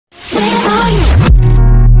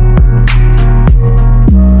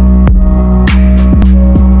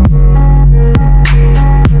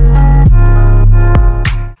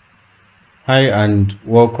Hi and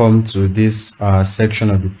welcome to this section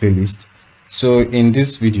of the playlist. So in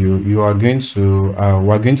this video, we're going to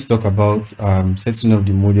talk about setting up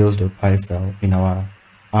the models.py file in our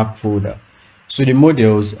app folder. So the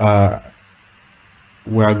models we are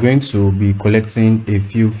going to be collecting a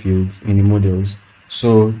few fields in the models.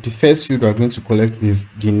 So the first field we're going to collect is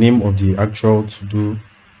the name of the actual to-do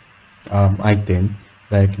item,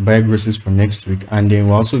 like buy groceries for next week, and then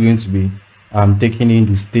we're also going to be taking in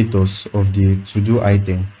the status of the to-do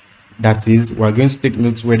item. That is, we're going to take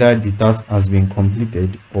note whether the task has been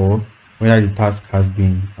completed or whether the task has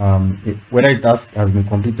been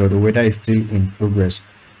completed or whether it's still in progress.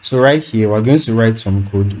 So right here, we're going to write some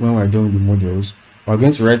code. When we're doing the models, we're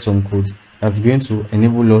going to write some code that's going to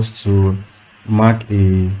enable us to mark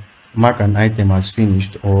an item as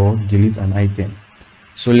finished or delete an item.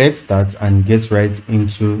 So let's start and get right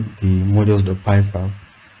into the models.py file.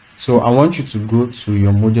 So I want you to go to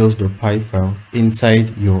your models.py file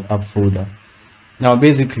inside your app folder. Now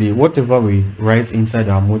basically, whatever we write inside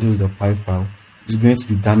our models.py file is going to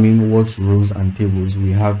determine what rows and tables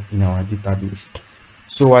we have in our database.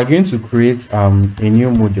 So we're going to create a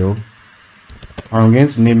new model. I'm going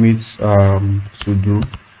to name it to do,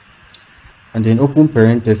 and then open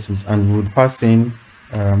parentheses, and we'll pass in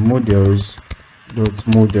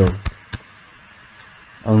models.model,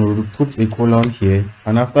 and we'll put a colon here.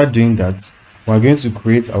 And after doing that, we're going to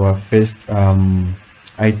create our first item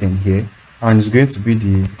here, and it's going to be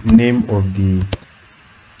the name of the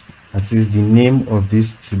name of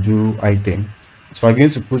this to do item. So we're going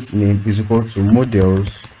to put name is equal to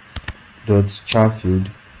models.char field,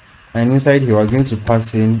 and inside here we're going to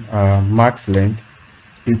pass in max length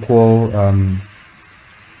equal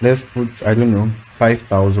let's put, I don't know,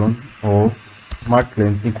 5,000, or max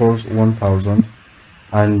length equals 1,000.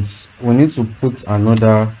 And we need to put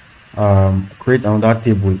another create another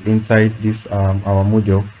table inside this our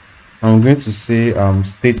model. I'm going to say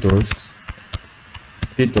status,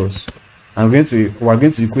 and we're going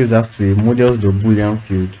to equate that to a models.boolean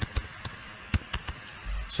field.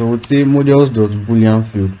 So we'll say models.boolean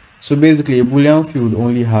field. So basically, a boolean field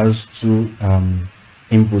only has two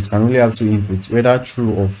inputs, can only have two inputs, whether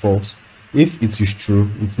true or false. If it is true,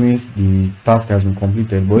 it means the task has been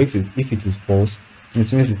completed, but if it is false,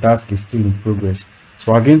 it means the task is still in progress.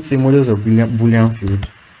 So I'm going to say models.boolean field.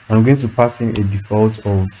 I'm going to pass in a default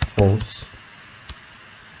of false.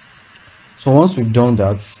 So once we've done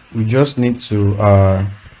that, we just need to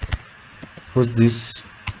put this.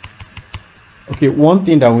 Okay, one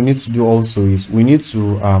thing that we need to do also is we need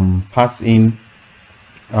to pass in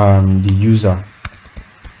the user,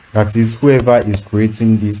 that is whoever is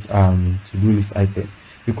creating this to-do list item,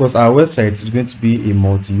 because our website is going to be a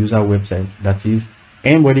multi-user website. That is,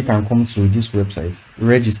 anybody can come to this website,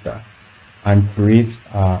 register, and create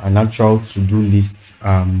an actual to-do list,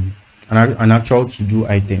 an actual to-do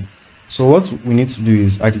item. So what we need to do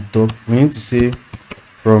is, at the top, we need to say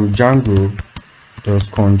from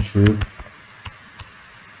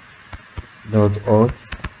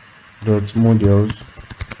Django.control.auth.models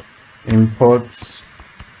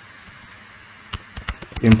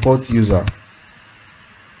import user.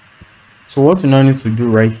 So what you now need to do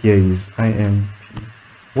right here is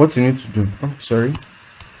what you need to do,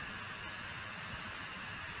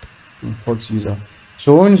 import user.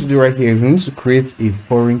 So what we need to do right here is we need to create a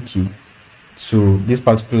foreign key to this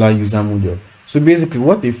particular user model. So basically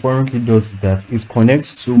what a foreign key does is that it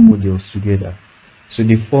connects two models together, so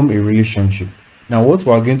they form a relationship. Now what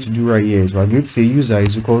we're going to do right here is we're going to say user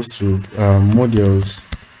is equals to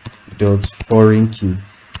models.foreign key,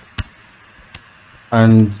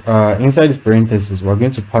 and inside this parenthesis we're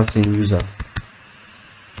going to pass in user,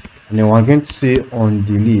 and then we're going to say on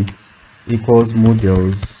delete equals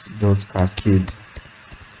models.cascade.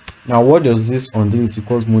 Now what does this on delete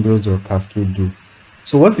equals models.cascade do?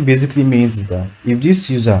 So what it basically means is that if this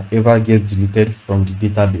user ever gets deleted from the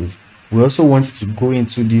database, we also want you to go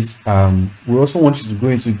into this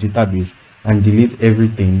database and delete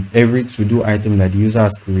everything, every to-do item that the user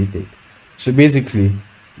has created. So basically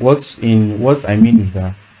what I mean is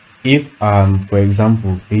that if for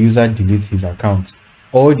example a user deletes his account,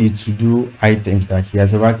 all the to-do items that he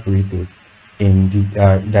has ever created is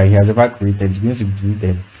going to be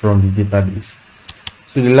deleted from the database.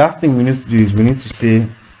 So the last thing we need to do is we need to say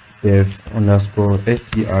def_str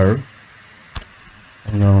def_str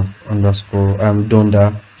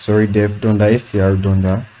donder,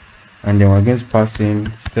 and then we're going to pass in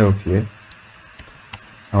self here,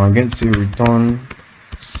 and we're going to say return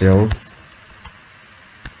self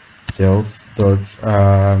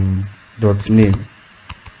dot name.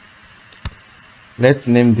 Let's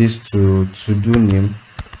name this to do name,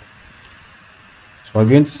 So we're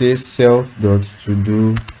going to say self dot to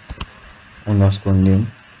do underscore name,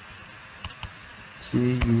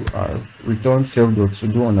 return self dot to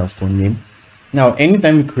do underscore name. Now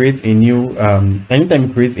anytime you create a new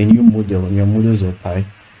model in your models of pi,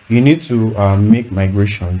 you need to make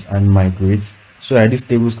migrations and migrate so that these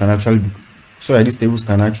tables can actually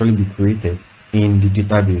be created in the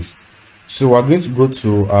database. So we're going to go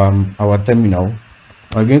to our terminal.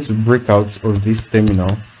 We're going to break out of this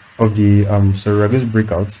terminal of the we're going to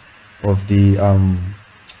break out of the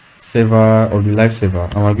server, of the live server,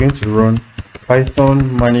 and we're going to run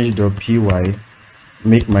python manage.py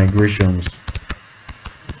make migrations.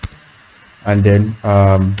 And then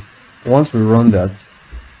once we run that,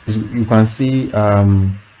 you can see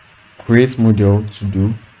create model to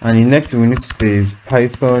do, and the next thing we need to say is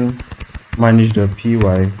python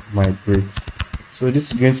manage.py migrate. So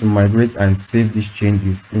this is going to migrate and save these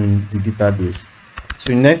changes in the database.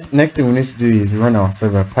 So next thing we need to do is run our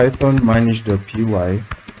server, python manage.py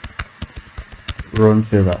run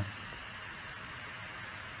server.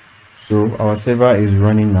 So our server is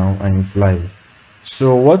running now and it's live.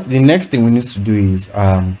 So what the next thing we need to do is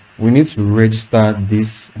we need to register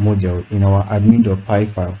this model in our admin.py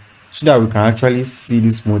file so that we can actually see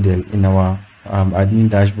this model in our admin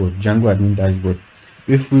dashboard, Django admin dashboard.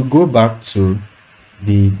 If we go back to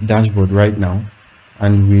the dashboard right now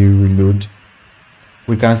and we reload,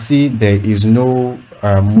 we can see there is no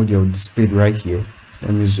model displayed right here.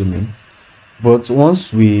 Let me zoom in. But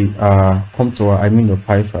once we come to our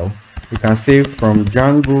admin.py file, we can say from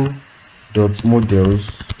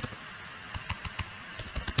Django.models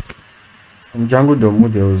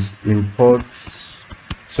import,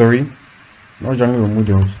 sorry, not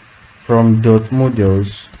Django.models, from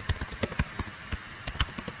 .models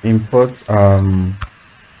import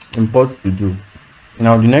import to do.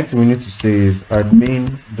 Now the next thing we need to say is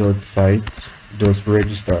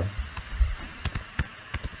admin.site.register,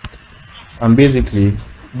 and basically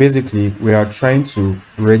we are trying to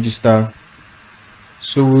register.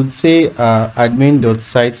 So we would say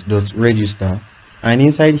admin.site.register, and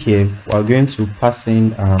inside here we're going to pass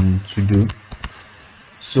in to do.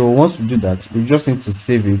 So once we do that, we just need to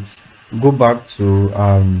save it, go back to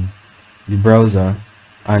the browser,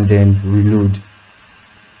 and then reload.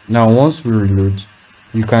 Now once we reload,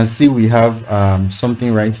 you can see we have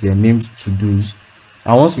something right here named to-dos,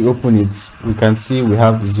 and once we open it, we can see we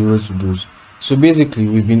have 0 to-dos. So basically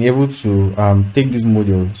we've been able to take these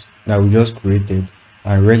models that we just created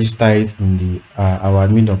and register it in the our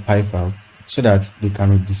admin.py file so that they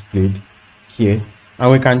can be displayed here,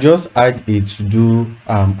 and we can just add a to-do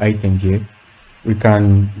item here.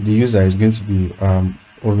 The user is going to be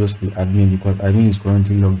obviously admin because admin is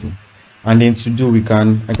currently logged in, and then to do,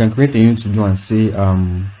 I can create a new to do and say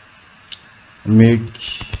make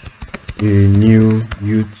a new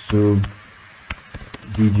YouTube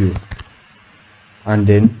video, and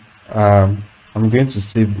then I'm going to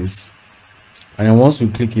save this, and then once we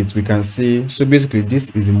click it, we can see, so basically this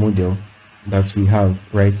is a model that we have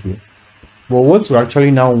right here. But what we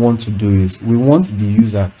actually now want to do is we want the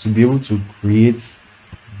user to be able to create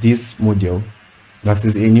this model that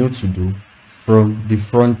is a new to do from the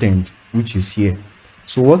front end, which is here.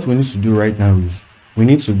 So what we need to do right now is we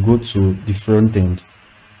need to go to the front end,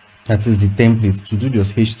 that is the template, to do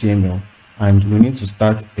just HTML, and we need to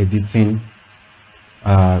start editing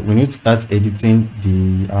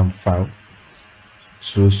the file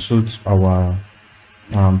to suit our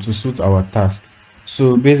task.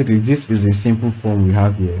 So basically this is a simple form we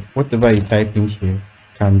have here. Whatever you type in here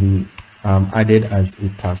can be added as a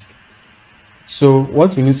task. So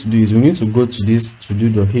what we need to do is we need to go to this to do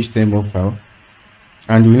the HTML file,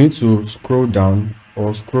 and we need to scroll down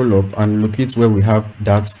or scroll up and locate where we have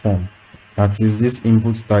that form, that is this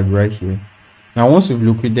input tag right here. Now once we've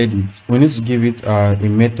located it, we need to give it a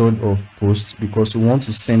method of post because we want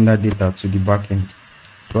to send that data to the backend.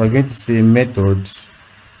 So I'm going to say method,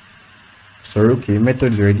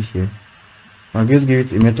 method is already here. I'm going to give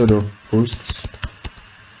it a method of posts,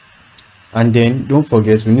 and then don't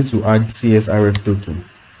forget we need to add CSRF token.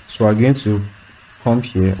 So I'm going to come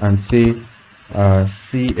here and say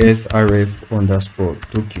CSRF underscore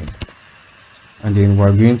token, and then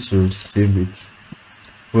we're going to save it.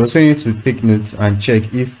 We also need to take note and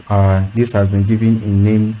check if this has been given a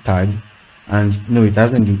name tag, and no, it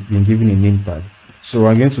hasn't been given a name tag. So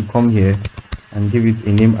we're going to come here and give it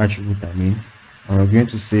a name attribute, and we're going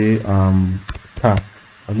to say task.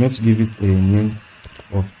 I'm going to give it a name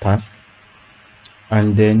of task,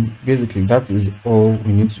 and then basically that is all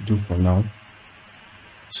we need to do for now.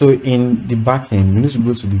 So in the backend, we need to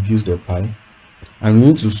go to the views.py, and we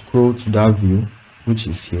need to scroll to that view which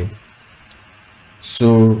is here,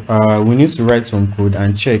 So we need to write some code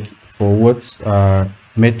and check for what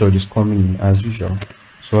method is coming in as usual.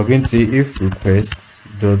 So we're going to say if request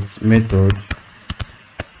dot method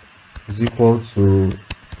is equal to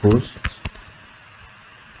post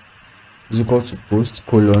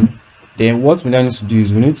colon. Then what we now need to do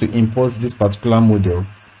is we need to import this particular model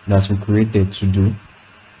that we created to do.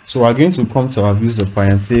 So we're going to come to our views.py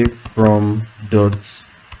and say from dot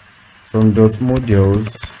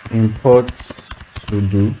models import to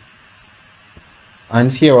do.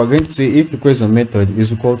 And here we're going to say if request on method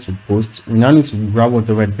is equal to post, we now need to grab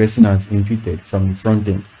whatever the person has imputed from the front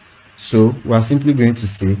end. So we are simply going to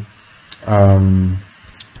say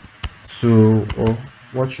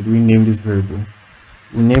what should we name this variable?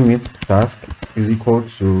 We name it task is equal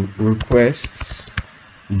to requests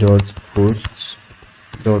dot post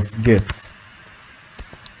dot get,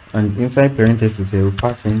 and inside parentheses here we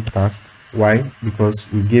pass in task. Why?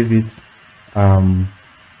 Because we gave it a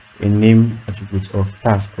name attribute of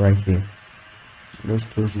task right here. So let's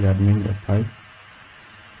close the admin.py.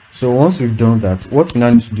 So once we've done that, what we now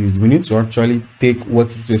need to do is we need to actually take what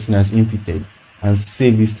this person has inputted and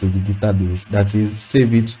save it to the database. That is,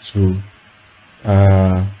 save it to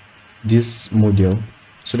this model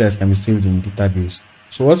so that it can be saved in the database.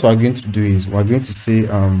 So what we're going to do is we're going to say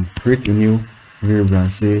create a new variable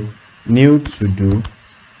and say new to do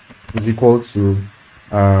is equal to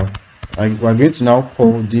we're going to now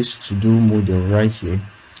call this to do model right here,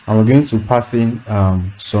 and we're going to pass in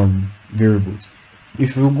some variables.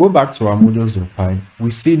 If we go back to our models.py, we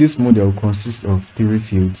see this model consists of 3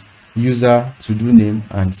 fields: user, to do name,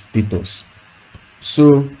 and status.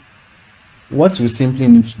 So what we simply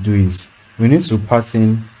need to do is we need to pass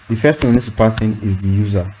in, the first thing we need to pass in is the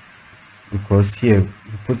user, because here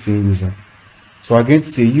we put in user. So we're going to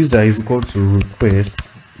say user is equal to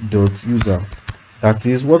request dot user. That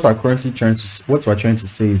is what we're currently trying to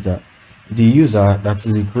say is that the user that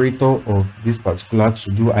is the creator of this particular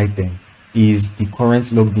to do item is the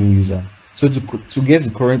current logged in user. So to get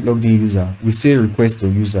the current logged in user, we say request or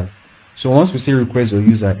user. So once we say request or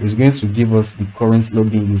user, it's going to give us the current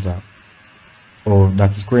logged in user, or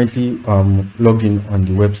that is currently logged in on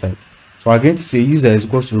the website. So I'm going to say user is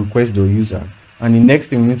equal to request or user, and the next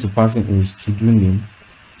thing we need to pass in is to do name.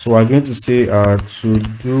 So we're going to say to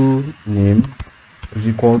do name is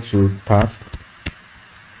equal to task,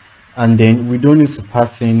 and then we don't need to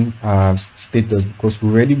pass in status because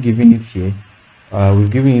we're already given it here. We've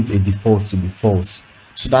given it a default to be false.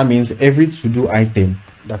 So that means every to do item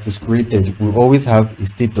that is created will always have a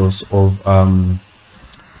status of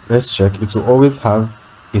let's check, it will always have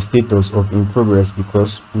a status of in progress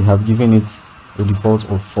because we have given it a default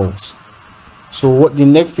of false. So what the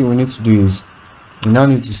next thing we need to do is we now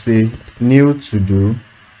need to say new to do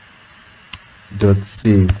dot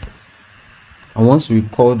save, and once we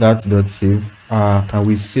call that dot save and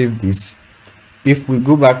we save this, if we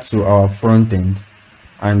go back to our front end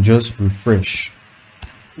and just refresh,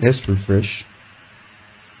 let's refresh.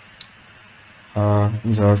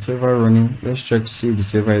 Is our server running? Let's check to see if the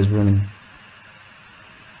server is running.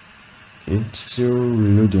 Okay, it's still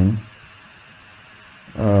reloading.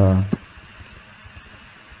 I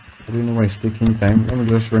don't know why it's taking time. Let me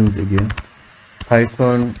just run it again.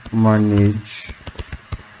 Python manage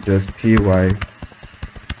just py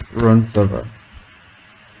run server.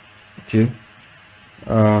 Okay,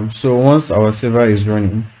 so once our server is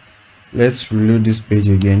running, let's reload this page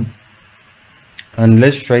again and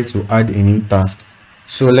let's try to add a new task.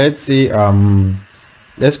 So let's say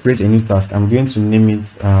let's create a new task. I'm going to name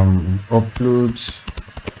it upload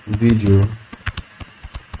video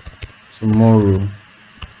tomorrow,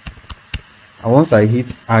 and once I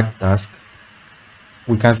hit add task,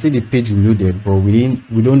 we can see the page reloaded, but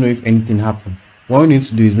we don't know if anything happened. What we need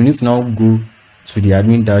to do is we need to now go to the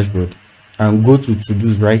admin dashboard and go to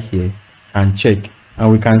to-dos right here and check,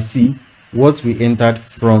 and we can see what we entered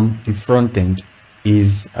from the front end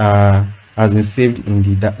is has been saved in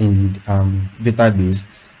the database.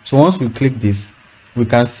 So once we click this, we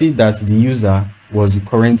can see that the user was the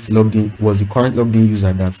current logged in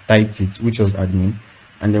user that typed it, which was admin,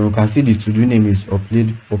 and then we can see the to-do name is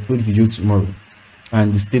upload video tomorrow,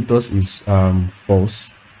 and the status is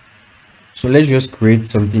false. So let's just create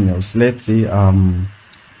something else. Let's say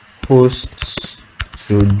post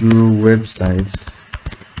to do websites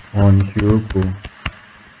on Heroku.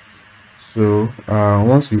 So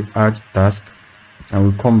once we add task and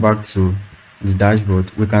we come back to the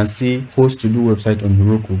dashboard, we can see host to do website on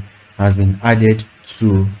Heroku has been added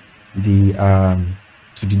to the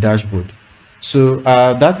dashboard. So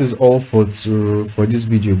that is all for this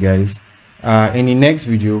video, guys. In the next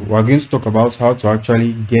video, we're going to talk about how to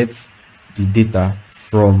actually get the data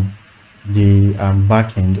from the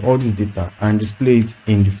back end, all this data, and display it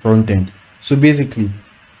in the front end. So basically,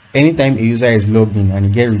 anytime a user is logged in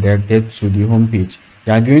and get redirected to the home page,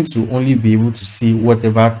 they are going to only be able to see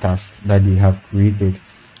whatever tasks that they have created.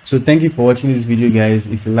 So thank you for watching this video, guys.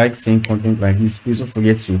 If you like seeing content like this, please don't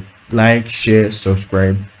forget to like, share,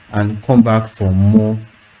 subscribe, and come back for more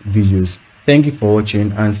videos. Thank you for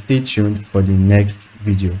watching, and stay tuned for the next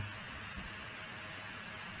video.